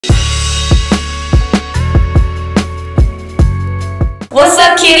What's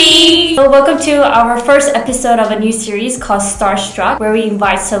up, kitty? So welcome to our first episode of a new series called Starstruck, where we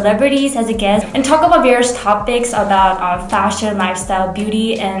invite celebrities as a guest and talk about various topics about fashion, lifestyle,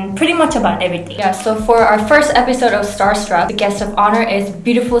 beauty, and pretty much about everything. Yeah, so for our first episode of Starstruck, the guest of honor is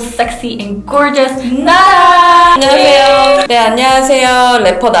beautiful, sexy, and gorgeous Nada! 안녕하세요. 네, 안녕하세요.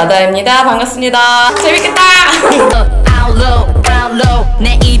 래퍼 나다입니다. 반갑습니다. 재밌겠다!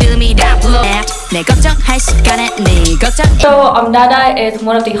 So Nada is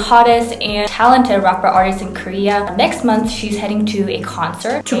one of the hottest and talented rapper artists in Korea. Next month, she's heading to a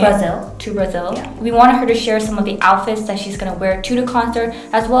concert To Brazil. Yeah. We wanted her to share some of the outfits that she's gonna wear to the concert,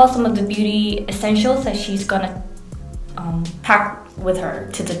 as well as some of the beauty essentials that she's gonna Pack with her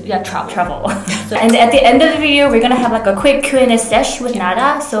to the travel. So, and at the end of the video, we're gonna have like a quick Q&A session with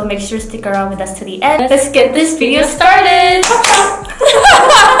Nada, so make sure to stick around with us to the end. Let's get this video started!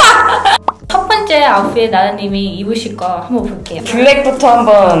 첫 번째 아웃핏 나다님이 입으실 거 한번 볼게요. 블랙부터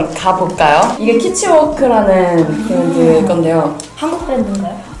한번 가볼까요? 이게 키치워크라는 브랜드 건데요. 한국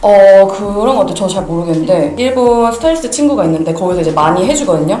브랜드인가요? 그런 것도 저 잘 모르겠는데 일본 스타일리스트 친구가 있는데 거기서 이제 많이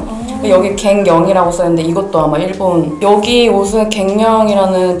해주거든요. 여기 갱영이라고 써있는데 이것도 아마 일본. 여기 옷은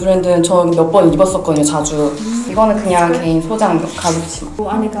갱영이라는 브랜드는 저 몇 번 입었었거든요, 자주. 이거는 그냥 개인 소장 가죽치마.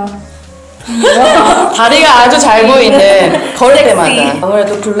 안에가 다리가 아주 잘 보이는 걸을 때마다.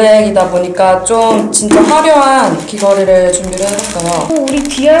 아무래도 블랙이다 보니까 좀 진짜 화려한 귀걸이를 준비를 해봤어요. 우리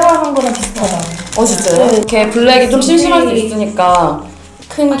DIY 한 거랑 비슷하다. 진짜요? 이렇게 블랙이 좀 심심할 수 있으니까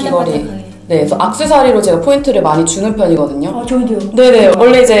큰 귀걸이. 네, 그래서 액세서리로 제가 포인트를 많이 주는 편이거든요. 저희도요. 네네.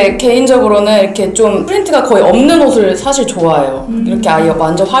 원래 이제 개인적으로는 이렇게 좀 프린트가 거의 없는 옷을 사실 좋아해요. 이렇게 아예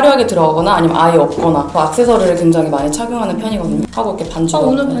완전 화려하게 들어가거나 아니면 아예 없거나 액세서리를 굉장히 많이 착용하는 편이거든요. 하고 이렇게 반지도.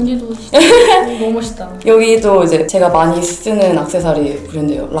 오늘 반지도 진짜 너무 멋있다. 여기도 이제 제가 많이 쓰는 액세서리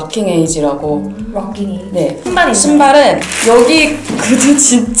브랜드예요. 락킹에이지라고. 락킹이. 네. 신발은 여기 구두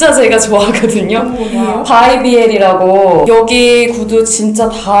진짜 제가 좋아하거든요. 바이비엘이라고. 여기 구두 진짜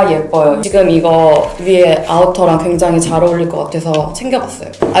다 예뻐요. 지금 이거 위에 아우터랑 굉장히 잘 어울릴 것 같아서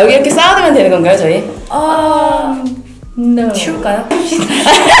챙겨봤어요. 여기 이렇게 쌓아두면 되는 건가요, 저희? No. 추울까요?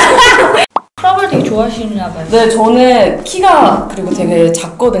 크롭을 되게 좋아하시나 봐요. 네, 저는 키가 그리고 되게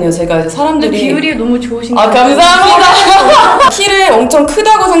작거든요. 제가 이제 사람들이 비율이 너무 좋으신 것 같아요. 감사합니다. 키를 엄청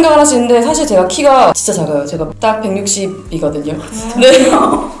크다고 생각을 하시는데 사실 제가 키가 진짜 작아요. 제가 딱 160이거든요. 네.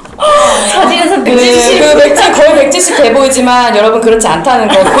 사진에서 170. 거의 170 돼 보이지만 여러분 그렇지 않다는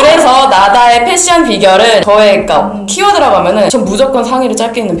거. 그래서 나다의 패션 비결은 저의 키워드라고 하면은 전 무조건 상의를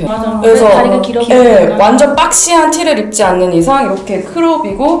짧게 입는 편이에요. 맞아. 그래서 다리가 길어 네, 완전 박시한 티를 입지 않는 이상 이렇게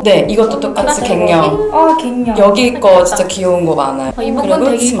크롭이고 네, 이것도 똑같이 갱년. 갱년. 여기 거 진짜 귀여운 거 많아요. 이번 건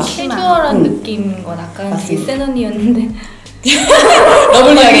되게 캐주얼한 느낌인 건 약간 센 언니였는데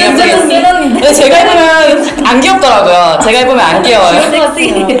러블리하게 예쁘게. 제가 입으면 안 귀엽더라고요. 제가 입으면 안 귀여워요.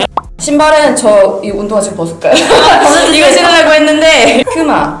 신발은 저 이 운동화 지금 벗을까요? 이거 신으려고 했는데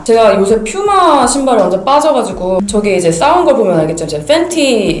퓨마. 제가 요새 퓨마 신발에 완전 빠져가지고 저기 이제 싸운 걸 보면 알겠지만 제가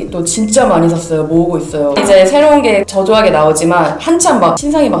팬티도 진짜 많이 샀어요. 모으고 있어요. 이제 새로운 게 저조하게 나오지만 한참 막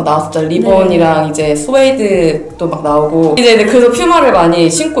신상이 막 나왔었잖아요. 리본이랑 이제 스웨이드도 막 나오고 이제 그래서 퓨마를 많이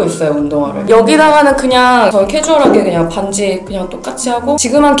신고 있어요, 운동화를. 여기다가는 그냥 저 캐주얼하게 그냥 반지 그냥 똑같이 하고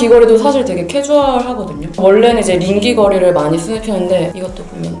지금 한 귀걸이도 사실 되게 캐주얼하거든요. 원래는 이제 링 귀걸이를 많이 쓰는 편인데 이것도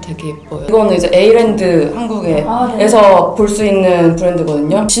보면 되게 예뻐요. 이거는 이제 에이랜드 한국에서 볼 수 있는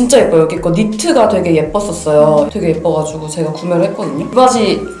브랜드거든요. 진짜 예뻐요. 여기 거 니트가 되게 예뻤었어요. 되게 예뻐가지고 제가 구매를 했거든요. 이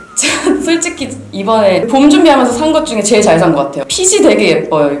바지 솔직히 이번에 봄 준비하면서 산 것 중에 제일 잘 산 것 같아요. 핏이 되게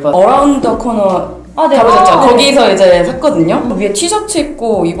예뻐요. 이번 어라운드 더 코너 가보셨죠? 거기서 이제 샀거든요. 위에 티셔츠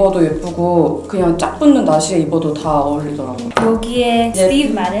입고 입어도 예쁘고 그냥 쫙 붙는 나시에 입어도 다 어울리더라고요. 여기에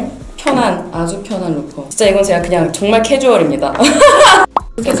스티브 말은? 편한, 아주 편한 루커. 진짜 이건 제가 그냥 정말 캐주얼입니다.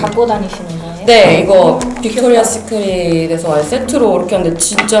 이렇게 갖고 다니시는 거예요? 네, 이거 빅토리아 시크릿에서 아예 세트로 이렇게 하는데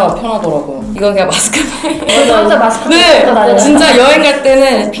진짜 편하더라고요. 이건 그냥 마스크팩. 진짜 마스크팩. 네, 진짜 여행 갈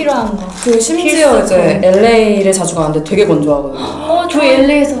때는 필요한 거. 심지어 이제 LA를 자주 가는데 되게 건조하거든요. 저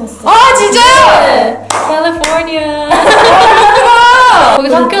LA에서 왔어요. 진짜요? 네. 캘리포니아.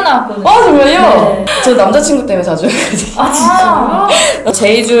 거기서 학교 나왔거든요. 정말요? 네. 저 남자친구 때문에 자주 가거든요. 진짜요?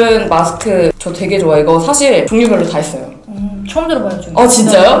 제이준 마스크 저 되게 좋아해요. 이거 사실 종류별로 다 있어요. 처음 들어봐요, 지금.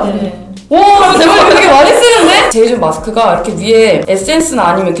 진짜요? 네. 와 대박 되게 많이 쓰는데? 제이준 마스크가 이렇게 위에 에센스나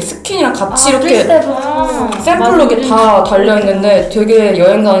아니면 이렇게 스킨이랑 같이 이렇게 샘플로 이렇게 다 달려있는데 되게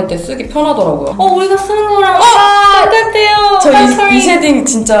여행 다닐 때 쓰기 편하더라고요. 우리가 쓰는 거랑 똑같아요. 저 이 쉐딩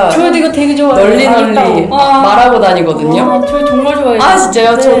진짜 저도 이거 되게 좋아해요. 널리 말하고 다니거든요. 저 정말 좋아해요. 아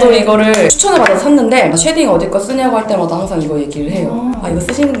진짜요? 네. 저도 이거를 추천을 받아서 샀는데 쉐딩 어디 거 쓰냐고 할 때마다 항상 이거 얘기를 해요. 아 이거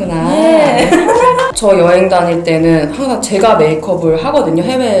쓰시는구나. 네. 저 여행 다닐 때는 항상 제가 메이크업을 하거든요.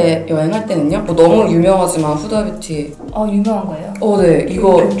 해외 여행할 때는요. 뭐 너무 유명하지만 후다뷰티. 유명한 거예요? 네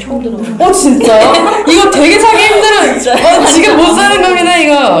이거 처음 들어요. 진짜요? 이거 되게 사기 힘들은 지금 못 사는 겁니다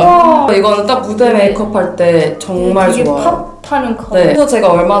이거. 이거는 딱 무대 메이크업 할 때 정말 좋아요. 팝하는 컬러. 네. 그래서 제가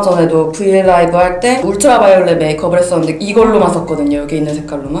얼마 전에도 브이앱 라이브 할 때 울트라바이올렛 메이크업을 했었는데 이걸로만 썼거든요. 여기 있는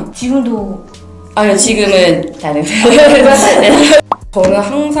색깔로만. 지금도? 아니요 지금은 다른. 저는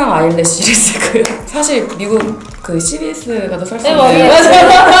항상 아이래쉬를 쓰고요. 사실 미국 그 CVS 가도 살 수 있는. 맞아요.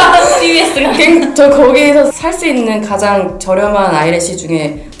 CVS가. 저 거기서 살 수 있는 가장 저렴한 아이래쉬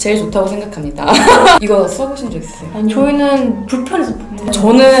중에 제일 좋다고 생각합니다. 이거 써보신 적 있어요? 아니, 저희는 불편해서 못해요.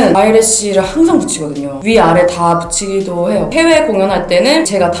 저는 아이래쉬를 항상 붙이거든요. 위아래 다 붙이기도 해요. 해외 공연할 때는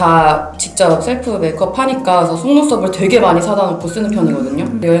제가 다 직접 셀프 메이크업 하니까 그래서 속눈썹을 되게 많이 사다 놓고 쓰는 편이거든요.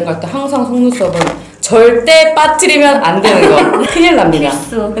 여행 갈 때 항상 속눈썹은 절대 빠뜨리면 안 되는 거. 큰일 납니다.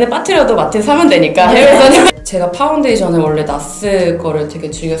 근데 빠뜨려도 마트에 사면 되니까 해외에서는. 제가 파운데이션을 원래 나스 거를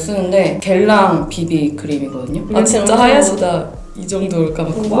되게 즐겨 쓰는데 겔랑 비비 크림이거든요. 아 진짜 하얘지다. 이 정도일까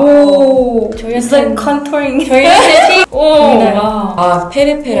봐. 오, 저희한테 컨투링. 저희한테 아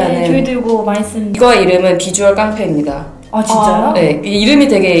페레페라는. 저희도 이거 많이 쓰는. 이거 이름은 비주얼 깡패입니다. 아 진짜요? 네, 이름이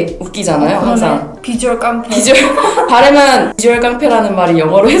되게 웃기잖아요. 항상 비주얼 깡패. 발음은 비주얼 깡패라는 말이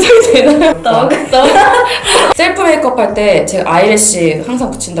영어로 해석이 되나요? 셀프 메이크업 할 때 제가 아이래쉬 항상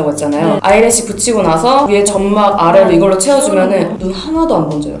붙인다고 했잖아요. 아이래쉬 붙이고 나서 위에 점막 아래로 이걸로 채워주면은 눈 하나도 안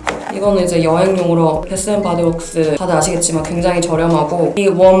번져요. 이거는 이제 여행용으로 베스앤바디웍스 다들 아시겠지만 굉장히 저렴하고 이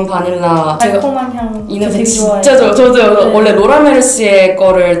웜 바닐라 달콤한 향 이 냄새 진짜 좋아요. 저도 원래 로라 메르시에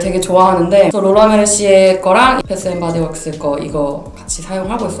거를 되게 좋아하는데 저 로라 메르시에 거랑 베스앤바디웍스 거 이거 같이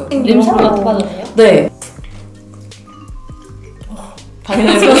사용하고 있어요. 냄새가 맡아봐도 돼요? 네.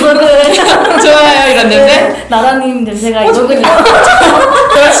 바닐라 좋아요 이런 냄새? 나라님 냄새가 이거군요.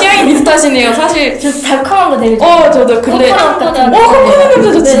 저랑 취향이 비슷하시네요. 사실 저 달콤한 거 되게 좋아해요. 저도 근데 코코넛 같은 코코넛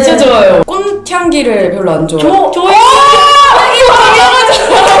냄새 저 진짜 좋아요. 꽃향기를 별로 안 좋아해요. 좋아요. 이거 당연하죠.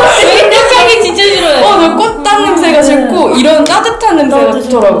 꽃향기 진짜 싫어요. 저 꽃향 냄새가 싫고 이런 따뜻한 냄새가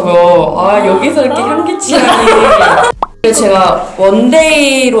좋더라고요. 아 여기서 이렇게 향기 취향이. 제가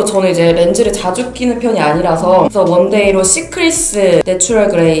원데이로 저는 이제 렌즈를 자주 끼는 편이 아니라서 그래서 원데이로 시크리스 내추럴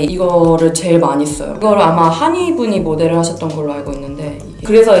그레이 이거를 제일 많이 써요. 이거를 아마 한이분이 모델을 하셨던 걸로 알고 있는데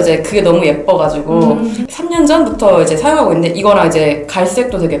그래서 이제 그게 너무 예뻐가지고 3년 전부터 이제 사용하고 있는데 이거랑 이제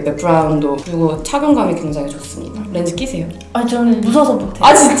갈색도 되게 예뻐요. 브라운도. 그리고 착용감이 굉장히 좋습니다. 렌즈 끼세요? 아 저는 무서워서 못해요.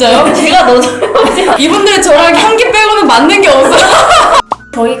 아 진짜요? 제가 너무 이분들은 저랑 향기 빼고는 맞는 게 없어요.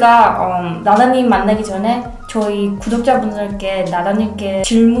 저희가 나다님 만나기 전에 저희 구독자분들께 나다님께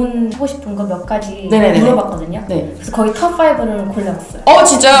질문하고 싶은 거 몇 가지 물어봤거든요. 네. 그래서 거의 탑 5를 골라봤어요.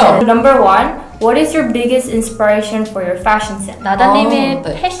 진짜요? 네. Number 1. What is your biggest inspiration for your fashion sense? 나다님의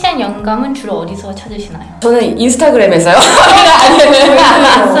패션 영감은 주로 어디서 찾으시나요? 저는 인스타그램에서요.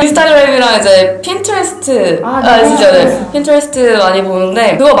 인스타그램이랑 이제 핀트레스트 진짜 네. 핀트레스트 많이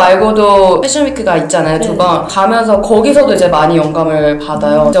보는데 그거 말고도 패션위크가 있잖아요. 두 번 가면서 거기서도 이제 많이 영감을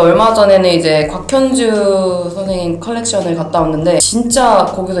받아요. 이제 얼마 전에는 이제 곽현주 선생님 컬렉션을 갔다 왔는데 진짜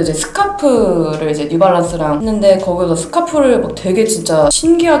거기서 이제 스카프를 이제 뉴발란스랑 했는데 거기서 스카프를 막 되게 진짜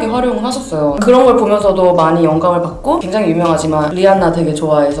신기하게 활용을 하셨어요. 그런 걸 보면서도 많이 영감을 받고 굉장히 유명하지만 리안나 되게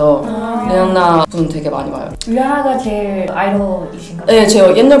좋아해서 리안나 분 되게 많이 와요. 리안나가 제일 아이돌이신가요? 네,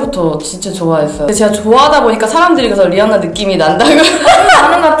 제가 옛날부터 진짜 좋아했어요. 제가 좋아하다 보니까 사람들이 그래서 리안나 느낌이 난다고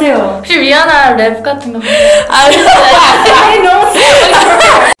하는 것 같아요. 혹시 리안나 랩 같은 거? 아니 너무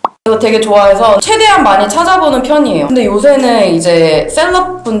그래서 되게 좋아해서 최대한 많이 찾아보는 편이에요. 근데 요새는 이제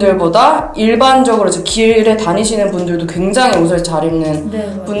셀럽 분들보다 일반적으로 이제 길에 다니시는 분들도 굉장히 옷을 잘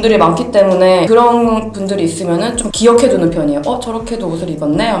입는 분들이 많기 때문에 그런 분들이 있으면은 좀 기억해두는 편이에요. 저렇게도 옷을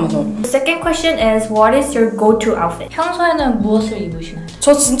입었네 하면서. The second question is what is your go-to outfit? 평소에는 무엇을 입으시나요?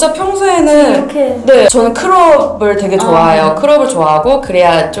 저 진짜 평소에는 네, 저는 크롭을 되게 좋아해요. 크롭을 좋아하고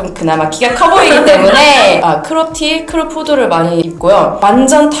그래야 좀 그나마 키가 커 보이기 때문에 크롭 티, 크롭 후드를 많이 입고요.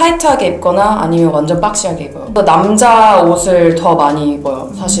 완전 타이트하게 셔츠하게 입거나 아니면 완전 박시하게 입어요. 남자 옷을 더 많이 입어요.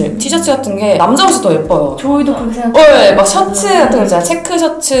 사실 티셔츠 같은 게 남자 옷이 더 예뻐요. 저희도 그렇게 생각해요. 네, 막 셔츠 같은 거 있잖아요. 체크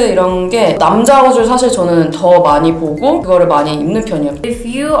셔츠 이런 게 남자 옷을 사실 저는 더 많이 보고 그거를 많이 입는 편이에요. If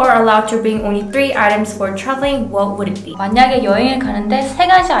you are allowed to bring only 3 items for traveling, what would it be? 만약에 여행을 가는데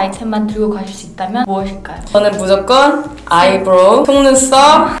 3가지 아이템만 들고 가실 수 있다면 무엇일까요? 저는 무조건 아이브로우,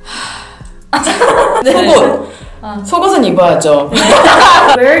 속눈썹, 속옷. 속옷은 입어야죠.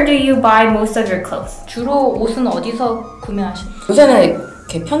 Where do you buy most of your clothes? 주로 옷은 어디서 구매하시나요? 요새는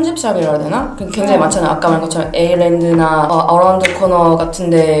이렇게 편집샵이라 해야 되나? 굉장히 많잖아요. 아까 말한 것처럼 에일랜드나 어라운드 코너 같은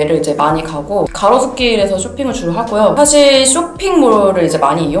데를 이제 많이 가고 가로수길에서 쇼핑을 주로 하고요. 사실 쇼핑몰을 이제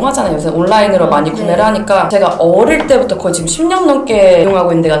많이 이용하잖아요. 요새 온라인으로 많이 구매를 하니까 제가 어릴 때부터 거의 지금 10년 넘게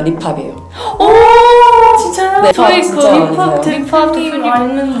이용하고 있는 데가 립합이에요. 오 진짜요? 네, 저희 그 립합 대표님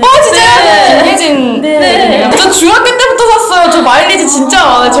왔는데. 진짜요? 김예진. 네. 저 중학교 때부터 샀어요. 저 마일리지 진짜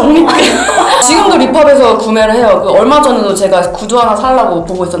많아요. 정리게. 지금도 립합에서 구매를 해요. 그 얼마 전에도 제가 구두 하나 사려고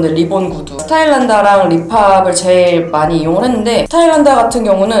보고 있었는데 리본 구두. 스타일란다랑 립합을 제일 많이 이용을 했는데 스타일란다 같은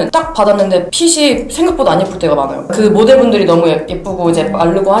경우는 딱 받았는데 핏이 생각보다 안 예쁠 때가 많아요. 그 모델분들이 너무 예쁘고 이제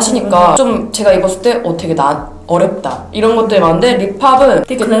마르고 하시니까 좀 제가 입었을 때 되게 어렵다 이런 것들이 많은데 립합은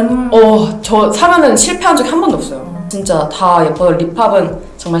되게 글래머. 저 사면은 실패한 적이 한 번도 없어요. 진짜 다 예뻐요.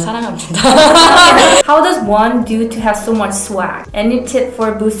 립합은 정말 사랑합니다. How does one do to have so much swag? Any tip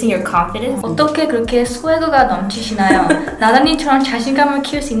for boosting your confidence? 어떻게 그렇게 스웨그가 넘치시나요? 나나님처럼 자신감을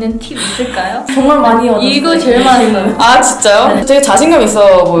키울 수 있는 팁 있을까요? 정말 많이 얻었어요. 이거 제일 많이 받았어요. 아 진짜요? 네. 되게 자신감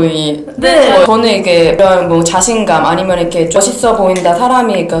있어 보이. 네. 저는 이게 이런 뭐 자신감 아니면 이렇게 멋있어 보인다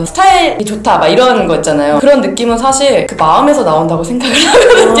사람이 그 스타일이 좋다 막 이런 거 있잖아요. 그런 느낌은 사실 그 마음에서 나온다고 생각을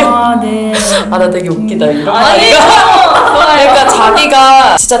하거든요. 아, 네. 아 나 되게 웃기다 이런 거. 아니에요. 그러니까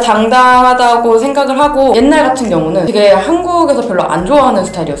자기가 진짜 당당하다고 생각을 하고 옛날 같은 경우는 되게 한국에서 별로 안 좋아하는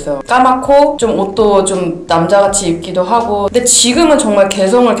스타일이었어요. 까맣고 좀 옷도 좀 남자같이 입기도 하고 근데 지금은 정말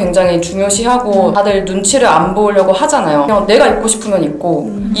개성을 굉장히 중요시하고 다들 눈치를 안 보려고 하잖아요. 그냥 내가 입고 싶으면 입고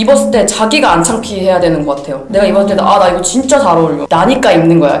입었을 때 자기가 안 창피해야 되는 것 같아요. 내가 입었을 때도 나 이거 진짜 잘 어울려. 나니까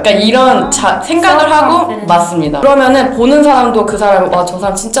입는 거야. 약간 이런 생각을 하고 맞습니다. 그러면은 보는 사람도 그 사람 저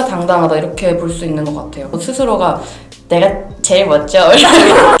사람 진짜 당당하다 이렇게 볼 수 있는 것 같아요. 스스로가 내가 제일 멋져.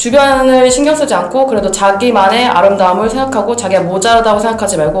 주변을 신경 쓰지 않고 그래도 자기만의 아름다움을 생각하고 자기가 모자라다고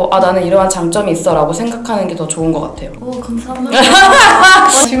생각하지 말고 나는 이러한 장점이 있어 라고 생각하는 게 더 좋은 것 같아요. 오 감사합니다.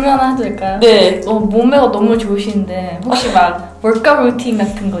 질문 하나 해도 될까요? 네. 몸매가 너무 좋으신데 혹시 막 월카 루틴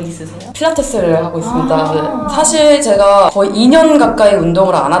같은 거 있으세요? 필라테스를 하고 있습니다. 네. 사실 제가 거의 2년 가까이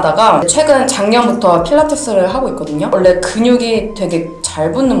운동을 안 하다가 최근 작년부터 필라테스를 하고 있거든요. 원래 근육이 되게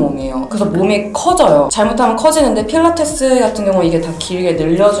잘 붙는 몸이에요. 그래서 몸이 커져요. 잘못하면 커지는데 필라테스 같은 경우 이게 다 길게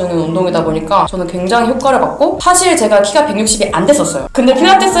늘려주는 운동이다 보니까 저는 굉장히 효과를 받고 사실 제가 키가 160이 안 됐었어요. 근데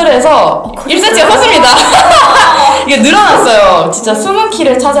필라테스를 해서 1cm가 컸습니다. 이게 늘어났어요. 진짜 숨은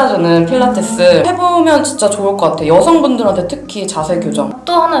키를 찾아주는 필라테스 해보면 진짜 좋을 것 같아요. 여성분들한테 특히 자세 교정.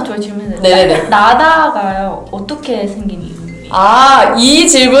 또 하나 저 질문해요. 네네네. 나다가요 어떻게 생긴 이름이에요? 이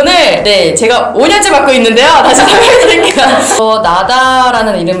질문을 제가 5년째 받고 있는데요. 다시 설명해드릴게요.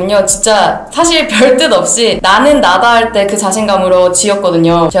 나다라는 이름은요 진짜 사실 별 뜻 없이 나는 나다 할 때 그 자신감으로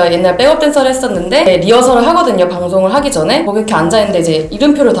지었거든요. 제가 옛날 백업 댄서를 했었는데 리허설을 하거든요. 방송을 하기 전에 거기 이렇게 앉아있는데 이제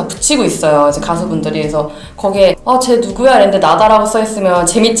이름표를 다 붙이고 있어요. 이제 가수분들이. 그래서 거기에 쟤 누구야 이랬는데 나다라고 써있으면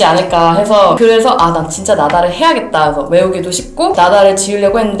재밌지 않을까 해서 그래서 난 진짜 나다를 해야겠다 해서 외우기도 쉽고 나다를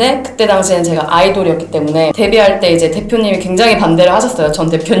지으려고 했는데 그때 당시에는 제가 아이돌이었기 때문에 데뷔할 때 이제 대표님이 굉장히 반대를 하셨어요. 전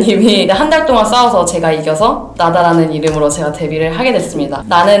대표님이 한 달 동안 싸워서 제가 이겨서 나다라는 이름으로 제가 데뷔를 하게 됐습니다.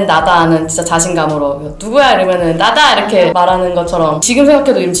 나는 나다는 진짜 자신감으로 누구야 이러면은 나다 이렇게 말하는 것처럼 지금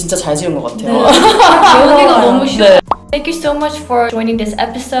생각해도 이름 진짜 잘 지은 것 같아요. 여기가 너무 쉬워. 네. Thank you so much for joining this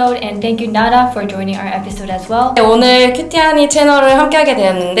episode and thank you Nada for joining our episode as well. 오늘 큐티하니 채널을 함께하게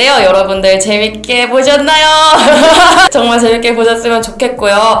되었는데요. 여러분들 재밌게 보셨나요? 정말 재밌게 보셨으면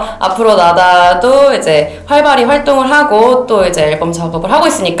좋겠고요. 앞으로 나다도 이제 활발히 활동을 하고 또 이제 앨범 작업을 하고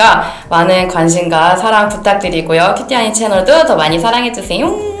있으니까 많은 관심과 사랑 부탁드리고요. 큐티하니 채널도 더 많이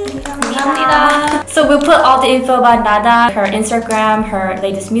사랑해주세요. 감사합니다. So we'll put all the info about Nada, her Instagram, her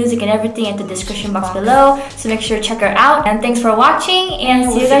latest music and everything in the description box below. So make sure to check her out. And thanks for watching and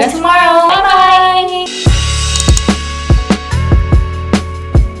see you guys tomorrow. Bye bye!